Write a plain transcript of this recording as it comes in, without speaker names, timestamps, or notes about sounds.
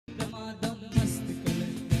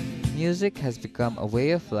Music has become a way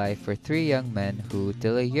of life for three young men who,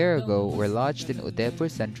 till a year ago, were lodged in Udaipur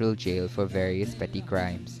Central jail for various petty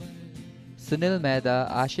crimes. Sunil Maida,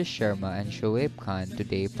 Ashish Sharma, and Shoaib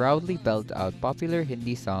today proudly belt out popular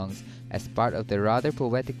Hindi songs as part of the rather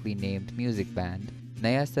poetically named music band,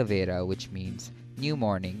 Naya Savera, which means New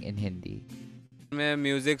Morning in Hindi. मैं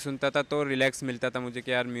music सुनता था तो relax मिलता था मुझे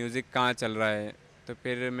कि यार music कहाँ चल रहा है। तो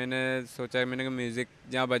फिर मैंने सोचा, मैंने कहा म्यूज़िक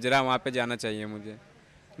जहाँ बज रहा है वहाँ पे जाना चाहिए मुझे।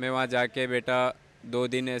 मैं वहाँ जाके बेटा 2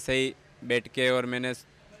 दिन ऐसे ही बैठ के और मैंने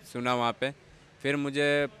सुना वहाँ पे। फिर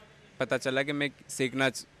मुझे पता चला कि मैं सीखना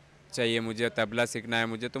चाहिए, मुझे तबला सीखना है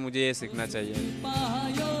मुझे, तो मुझे ये सीखना चाहिए।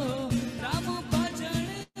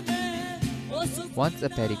 Once a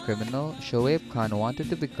petty criminal, Shoaib Khan wanted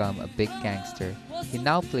to become a big gangster. He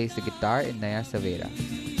now plays the guitar in Naya Savera.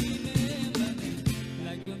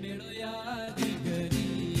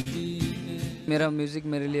 मेरा म्यूज़िक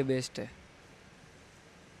मेरे लिए बेस्ट है।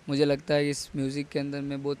 मुझे लगता है कि इस म्यूज़िक के अंदर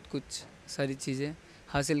मैं बहुत कुछ सारी चीज़ें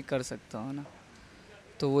हासिल कर सकता हूँ ना।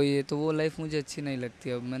 तो वो लाइफ मुझे अच्छी नहीं लगती।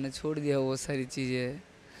 अब मैंने छोड़ दिया वो सारी चीज़ें।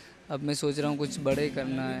 अब मैं सोच रहा हूँ कुछ बड़े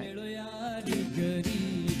करना है।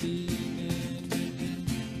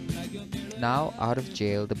 Now, out of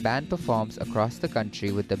jail, the band performs across the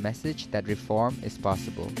country with the message that reform is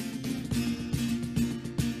possible.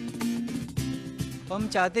 हम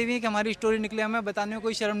चाहते भी हैं कि हमारी स्टोरी निकले, हमें बताने में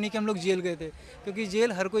कोई शर्म नहीं कि हम लोग जेल गए थे, क्योंकि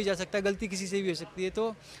जेल हर कोई जा सकता है, गलती किसी से भी हो सकती है।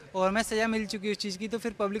 तो और हमें सज़ा मिल चुकी है उस चीज़ की, तो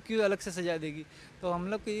फिर पब्लिक क्यों अलग से सज़ा देगी। तो हम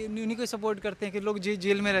लोग उन्हीं को सपोर्ट करते हैं कि लोग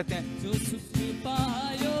जेल में रहते हैं।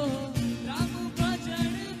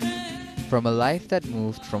 From a life that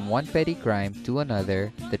moved from one petty crime to another,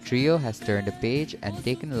 the trio has turned a page and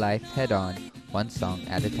taken life head-on, one song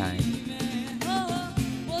at a time.